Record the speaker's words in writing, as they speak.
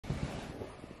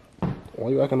Why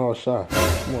you acting all shy?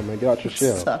 Come on, man, get out your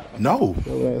shell. No. I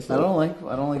don't like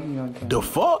you on camera. The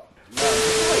fuck?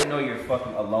 I know you're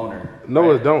fucking a loner. No,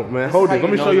 right? It don't, man. Hold it.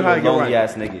 Let me show you how to get right.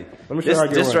 Ass nigga. Let me show you how to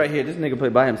get This right here, this nigga play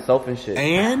by himself and shit.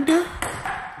 And?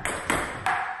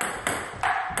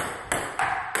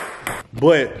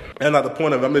 But that's not the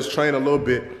point of it. I'm just training a little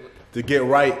bit to get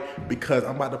right because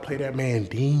I'm about to play that man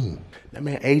Dean. That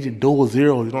man AGENT00, you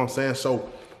know what I'm saying? So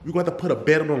we're going to have to put a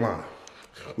bet on the line.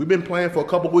 We've been playing for a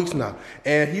couple weeks now,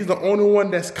 and he's the only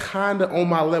one that's kind of on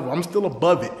my level. I'm still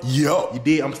above it. Yup. You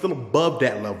did? I'm still above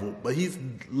that level, but he's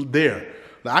there.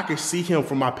 Like, I can see him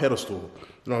from my pedestal. You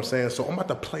know what I'm saying? So I'm about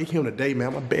to play him today, man.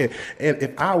 I'm going to bet. And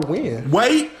if I win,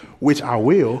 which I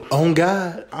will, on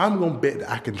God, I'm going to bet that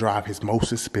I can drive his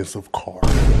most expensive car,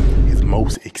 his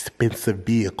most expensive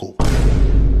vehicle.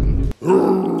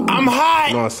 I'm high.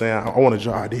 You know what I'm saying? I want to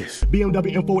drive this.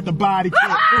 BMW M4 with the body.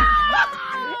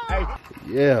 Hey.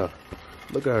 Yeah.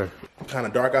 Look at her. Kind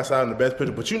of dark outside in the best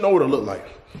picture, but you know what it look like.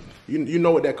 You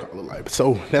know what that car look like.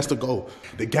 So that's the goal.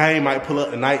 The game might pull up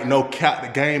tonight. No cap. The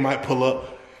game might pull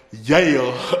up. Yeah.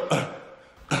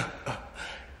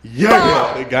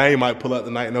 Yeah. The game might pull up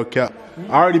tonight. No cap.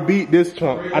 I already beat this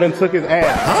chunk. I done took his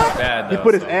ass. Huh? Bad, though, he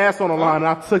put his ass on the line and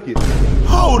I took it.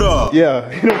 Hold up. Yeah.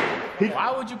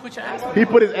 Why would you put your ass on? He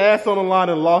put his ass on the line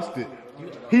and lost it.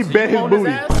 He bet his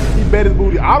booty. He bet his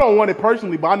booty. I don't want it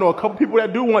personally, but I know a couple people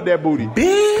that do want that booty.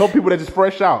 A couple people that just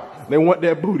fresh out. They want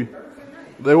that booty.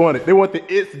 They want it. They want the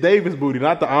It's Davis booty,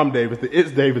 not the I'm Davis. The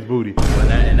It's Davis booty.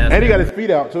 And he got his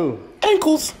feet out too.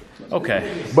 Ankles.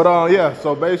 Okay. But yeah.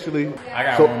 So basically, I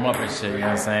got warm up and shit. You know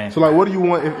what I'm saying? So like, what do you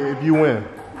want if you win?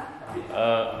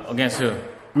 Against who?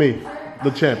 Me,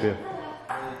 the champion.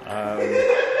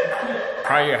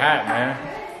 Probably your hat, man.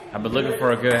 I've been looking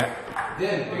for a good hat.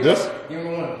 This?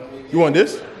 You want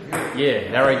this?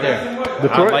 Yeah, that right there.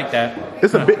 Detroit? I like that.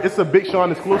 It's a Big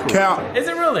Sean exclusive. Count. Is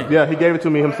it really? Yeah, he gave it to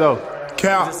me himself.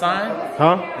 Count. Is it signed?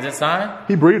 Huh? Is it signed?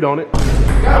 He breathed on it.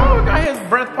 Oh, it got his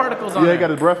breath particles on it. Yeah, he got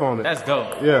his breath on it. That's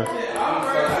dope. Yeah.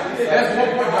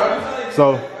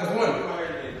 So,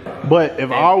 but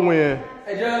if I win,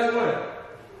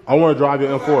 I want to drive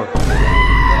your M4.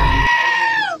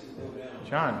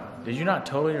 John, did you not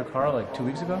total your car like 2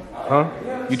 weeks ago? Huh?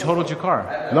 You totaled your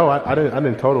car. No, I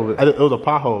didn't total it. It was a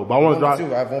pothole, but I want to drive.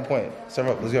 I have 1 point. Serve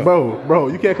up. Let's go. Bro,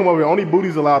 you can't come over here. Only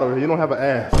booties allowed over here. You don't have an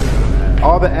ass.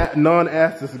 All the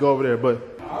non-asses go over there, but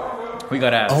we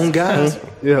got ass. On guys.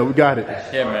 Yeah, we got it.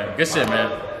 Yeah, man. Good shit, man.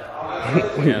 You know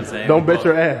what I'm saying? Don't bet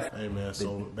your ass. Hey man,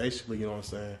 so basically, you know what I'm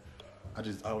saying? I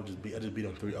just beat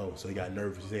him 3-0, so he got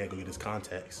nervous. He had to go get his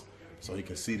contacts so he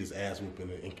can see this ass whooping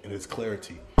in its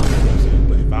clarity. You know what I'm saying?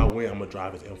 But if I win, I'm gonna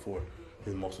drive his M4,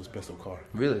 his most expensive car.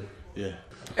 Really? Yeah.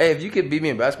 Hey, if you could beat me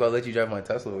in basketball, I'll let you drive my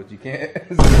Tesla, but you can't.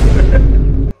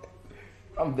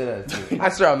 I'm dead ass. Dude. I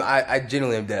swear, I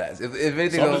genuinely am dead ass. If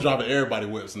anything, So I'm just driving everybody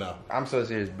whips now. I'm so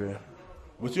serious, bro.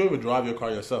 But you don't even drive your car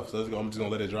yourself, so I'm just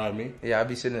gonna let it drive me. Yeah, I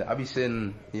be sitting, you know what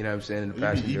I'm saying, in the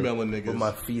passenger. You be emailing niggas with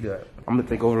my feet up. I'm gonna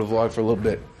take over the vlog for a little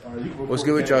bit. What's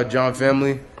good with y'all, John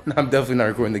family? I'm definitely not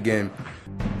recording the game.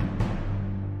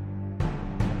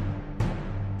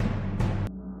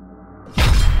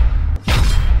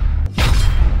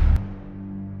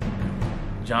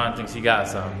 John thinks he got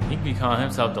something. He be calling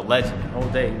himself the legend. The whole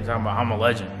day he was talking about, I'm a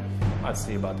legend. I'd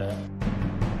see about that.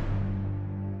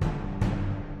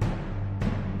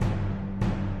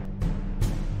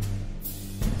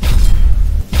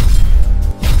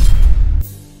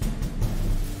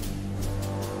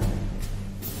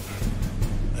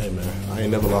 Hey man, I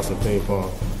ain't never lost a ping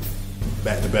pong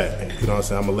back to back. You know what I'm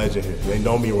saying? I'm a legend here. They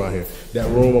know me around here. That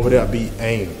room over there, I beat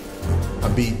AIM. I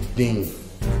beat Dean.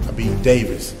 I beat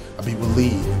Davis. I beat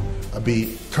Waleed. I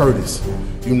beat Curtis.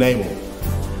 You name them.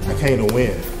 I came to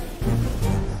win. Round 1.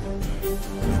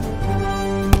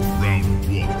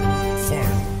 Fight.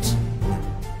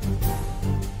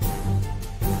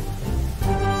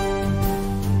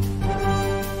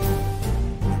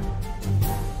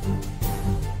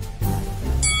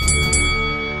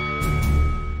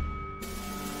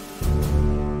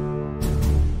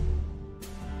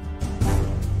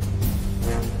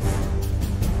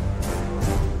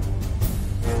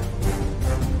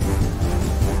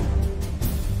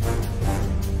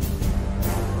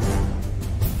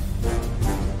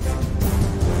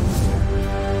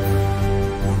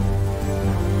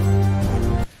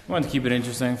 I wanted to keep it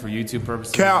interesting for YouTube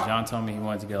purposes. Count. John told me he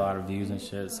wanted to get a lot of views and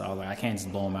shit, so I was like, I can't just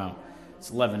blow him out. It's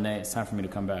 11 days. It's time for me to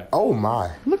come back. Oh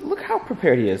my. Look how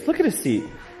prepared he is. Look at his seat.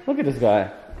 Look at this guy.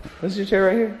 This is your chair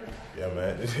right here? Yeah,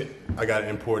 man. I got it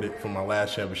imported from my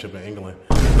last championship in England.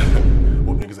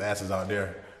 Whoop niggas' asses out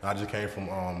there. I just came from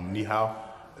Nihao.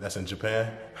 that's in Japan.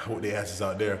 What they asses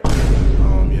out there.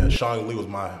 Yeah, Sean Lee was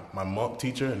my monk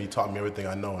teacher, and he taught me everything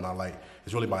I know. And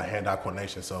it's really my hand-eye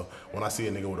coordination. So when I see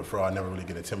a nigga with a fro, I never really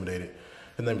get intimidated.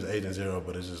 His name is AGENT00,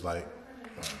 but it's just like,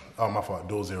 oh, my fault,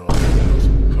 dual zeros.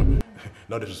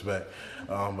 No disrespect.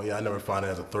 But yeah, I never find it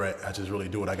as a threat. I just really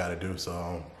do what I gotta do.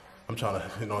 So I'm trying to,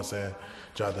 you know what I'm saying,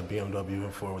 drive the BMW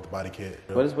M4 with the body kit.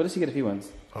 What does he get if he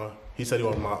wins? He said he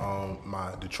wanted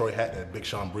my Detroit hat that Big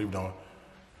Sean breathed on.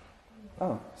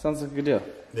 Oh, sounds like a good deal.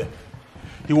 Yeah.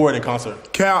 He wore it in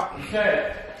concert. Cap. You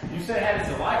said it had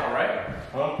his saliva, right?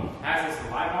 Huh? Has his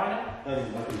saliva on it? That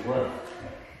is like his breath.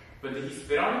 But did he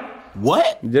spit on it?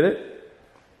 What? You did it?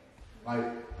 Like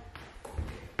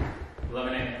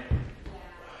 11 a.m.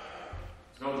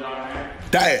 Go, John, man.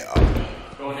 Damn.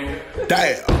 Go, nigga.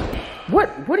 Damn.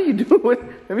 What are you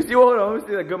doing? Let me see. Hold on. Let me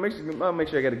see that. Go. Make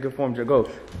sure I get a good form. Go.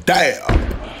 Damn.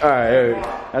 All right.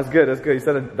 That's good. That's good. You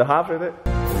said the hop with it.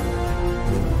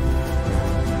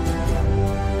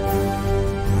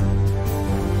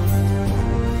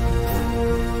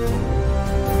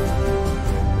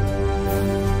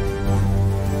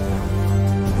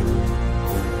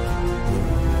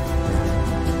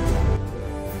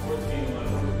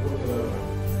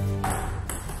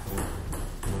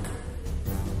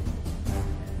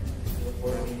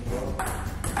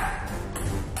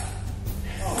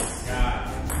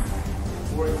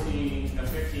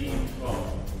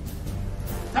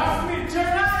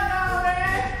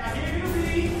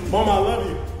 Mom, I love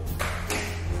you.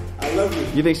 I love you.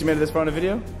 You think she made it this far in the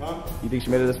video? Huh? You think she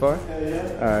made it this far? Hell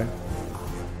yeah. All right.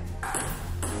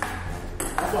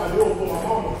 That's why I do it for my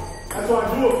mama. That's why I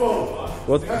do it for.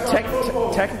 Well,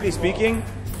 technically speaking,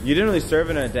 you didn't really serve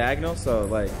in a diagonal, so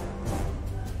like.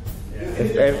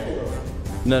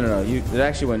 No. It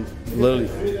actually went literally.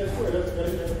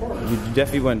 You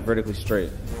definitely went vertically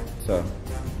straight. So.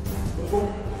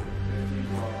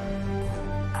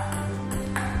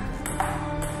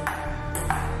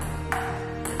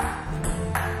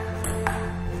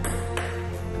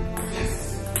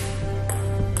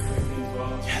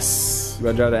 You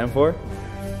gonna drive the M4? I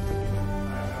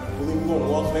believe we're going to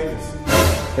Las Vegas.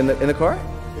 In the car?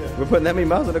 Yeah. We're putting that many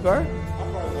miles in the car? I'm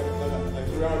probably like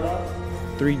 3 hours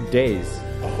drive. 3 days.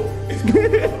 Oh, it's cool.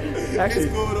 Actually,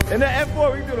 It's cool though. in the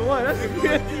M4 we can do the one.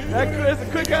 That's a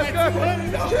quick ass car.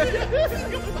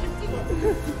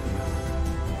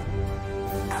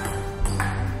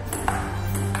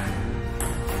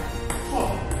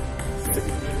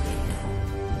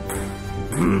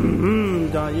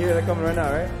 Don, you hear that coming right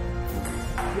now, right?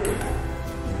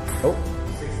 Oh.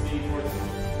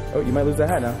 Oh, you might lose that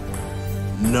hat now.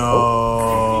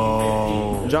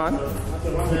 No. John,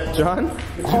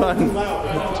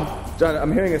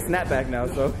 I'm hearing a snapback now,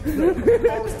 so.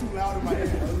 It's too loud in my head.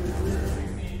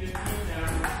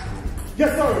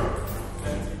 Yes, sir.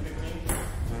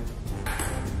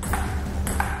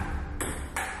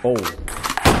 Oh.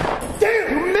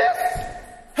 Damn, you missed.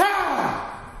 Ha!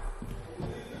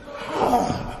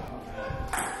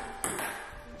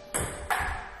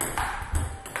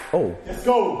 Oh. Let's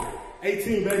go.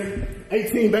 18, baby.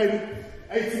 18, baby.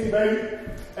 18, baby.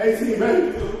 18,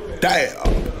 baby. Damn.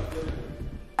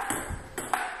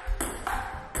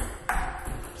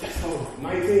 Let's go.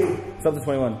 19. It's up to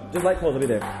 21. Just light poles will be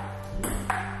there.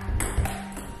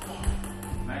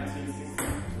 1916.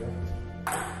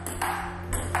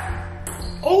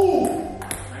 Oh!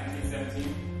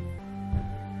 1917.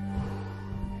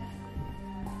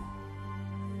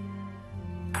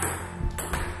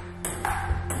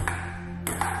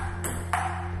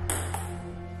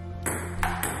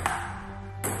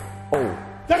 Oh.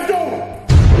 Let's go!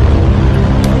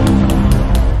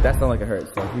 That sounds like it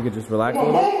hurts, so you could just relax a I'm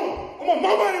a little bit. mama! I'm a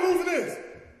mama ain't losing this!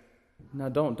 No,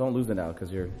 don't lose it now,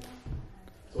 because you're...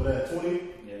 So that 20?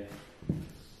 Yeah.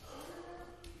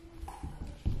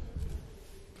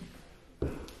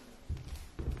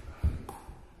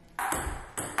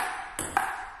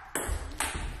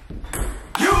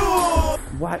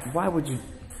 Why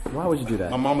would you do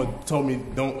that? My mama told me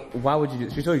don't. Why would you do?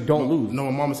 She told you don't lose. No,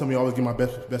 my mama told me always give my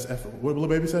best effort. What did little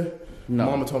baby say? No.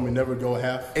 My mama told me never go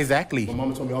half. Exactly. My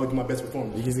mama told me always give my best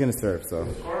performance. He's gonna serve, so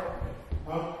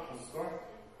Huh?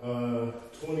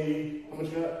 20, how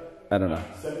much you got? I don't know.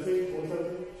 17,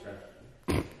 2017?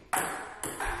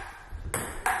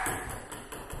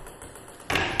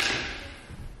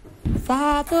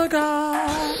 Father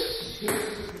God.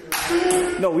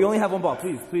 No, we only have one ball.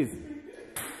 Please.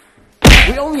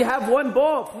 We only have one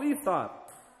ball. Please stop.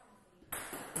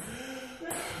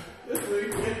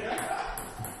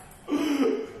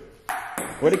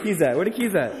 Where the keys at? Believe we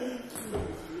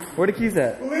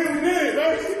did it,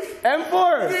 baby.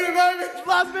 M4. We did it, baby.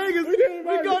 Las Vegas. We did it,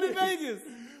 We baby. go to Vegas.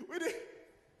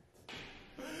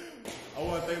 I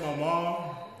want to thank my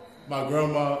mom, my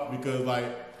grandma, because like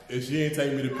if she ain't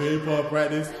take me to ping pong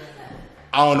practice,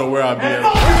 I don't know where I'd be at.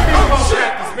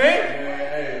 Practice,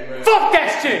 man. Fuck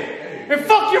that shit. And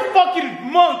fuck your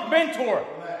fucking monk mentor.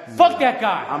 Fuck that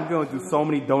guy. I'm gonna do so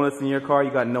many donuts in your car, you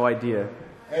got no idea.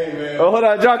 Hey man. Oh, hold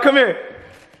on, John, come here.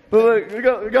 Look, we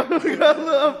got a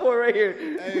little for right here.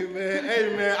 Hey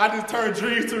man, I just turn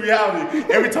dreams to reality.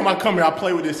 Every time I come here, I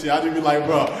play with this shit. I just be like,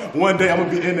 bro, one day I'm gonna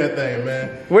be in that thing, man.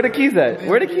 Where the keys at?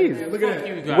 Where the keys? Look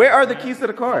at that. Where are the keys to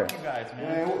the car?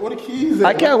 Man, where the keys at?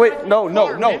 I can't wait. No.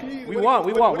 We won.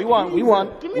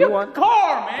 Give me the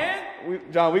car, man.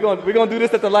 John, we gonna do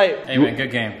this at the light. Hey man,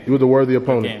 good game. You was a worthy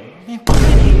opponent.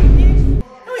 That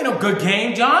ain't no good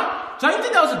game, John. John, you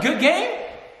think that was a good game?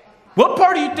 What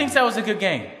part of you thinks that was a good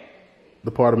game? The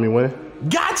part of me winning.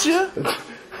 Gotcha. You're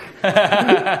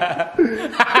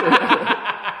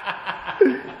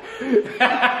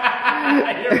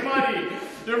funny.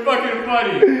 You're fucking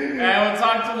funny. Hey, I want to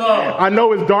talk too long. I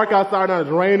know it's dark outside now,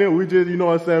 it's raining. We just, you know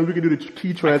what I'm saying, we can do the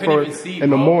key transfer in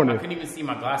the morning. I couldn't even see,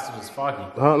 my glasses was foggy.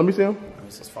 Let me see them.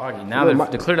 This is foggy. Now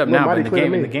they're cleared up now, but in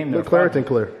the game they're clear foggy. and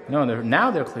clear. No,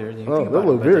 now they're clear. Oh, they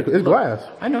look very clear. It's glass.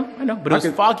 I know, but it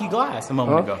was foggy glass a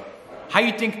moment ago. Why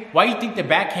you think the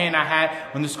backhand I had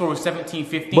when the score was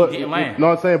 17-15 didn't land?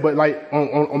 No, I'm saying, but like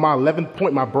on my 11th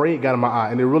point, my braid got in my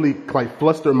eye, and it really like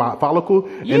flustered my follicle,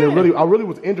 and I really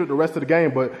was injured the rest of the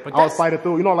game, but I was fighting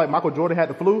through. You know, like Michael Jordan had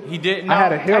the flu. He did. No, I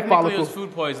had a hair follicle. It was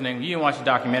food poisoning. You didn't watch the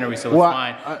documentary, so it's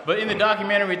fine. But in the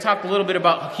documentary, it talked a little bit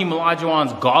about Hakeem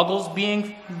Olajuwon's goggles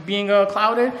being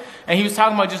clouded, and he was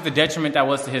talking about just the detriment that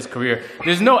was to his career.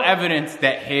 There's no evidence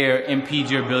that hair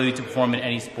impedes your ability to perform in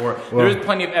any sport. There is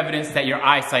plenty of evidence that your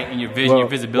eyesight and your vision, your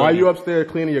visibility. While you upstairs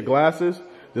cleaning your glasses,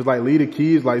 just like leave the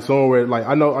keys like somewhere. Like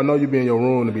I know you be in your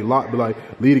room to be locked, but like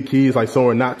leave the keys like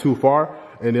somewhere not too far,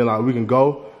 and then like we can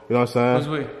go. You know what I'm saying? Who's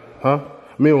we? Huh?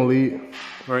 Me and Waleed.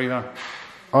 Where are you going?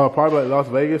 Probably like Las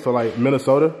Vegas or like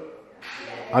Minnesota.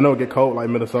 I know it get cold like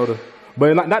Minnesota,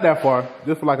 but not that far.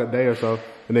 Just for like a day or so,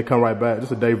 and then come right back.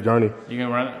 Just a day journey. You gonna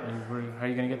run it? How are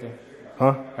you gonna get there?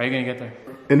 Huh? How are you gonna get there?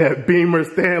 In that Beamer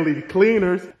Stanley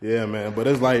cleaners. Yeah, man. But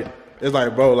it's like,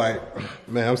 bro, like,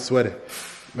 man, I'm sweating.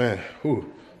 Man,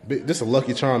 whew. This is a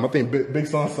lucky charm. I think Big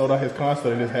Son sold out his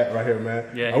concert in this hat right here, man.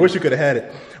 Yeah. I wish you could have had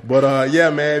it. But yeah,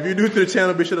 man, if you're new to the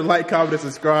channel, be sure to like, comment, and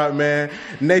subscribe, man.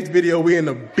 Next video, we in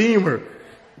the Beamer.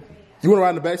 You want to ride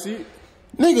in the back seat?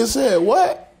 Nigga said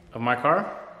what? Of my car?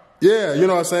 Yeah, you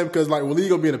know what I'm saying? Because like, Waleed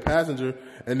gonna be in the passenger,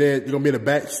 and then you're gonna be in the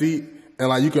back seat, and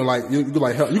like, you can like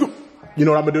help. You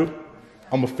know what I'm gonna do?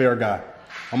 I'm a fair guy.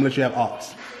 I'm gonna let you have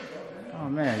ops. Oh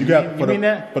man, you mean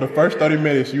that? For the first 30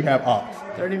 minutes, you have ops.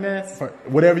 30 minutes?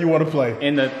 Whatever you want to play.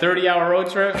 In the 30-hour road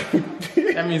trip?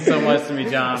 That means so much to me,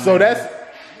 John. So that's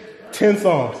 10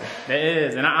 songs. That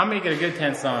is, and I'm making a good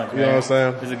 10 songs, man. You know what I'm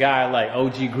saying? There's a guy like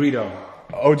OG Greedo.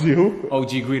 OG who? OG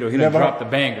Greedo. He done dropped the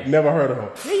banger. Never heard of him.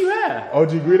 Yeah, you have. OG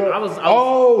Greedo? I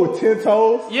was 10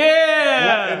 Toes?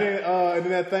 Yeah! And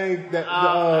then that thing that...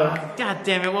 God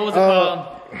damn it, what was it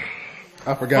called?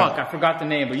 I forgot. Fuck, I forgot the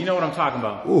name, but you know what I'm talking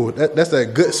about. Ooh, that's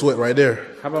that good sweat right there.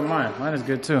 How about mine? Mine is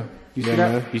good too. You see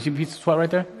that? Man. You see a piece of sweat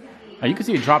right there? Oh, you can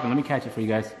see it dropping. Let me catch it for you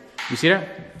guys. You see that?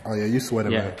 Oh yeah, you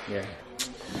sweating, man. Yeah.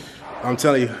 I'm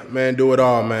telling you, man, do it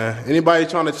all, man. Anybody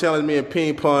trying to challenge me in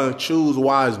ping pong, choose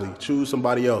wisely. Choose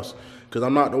somebody else, because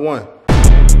I'm not the one.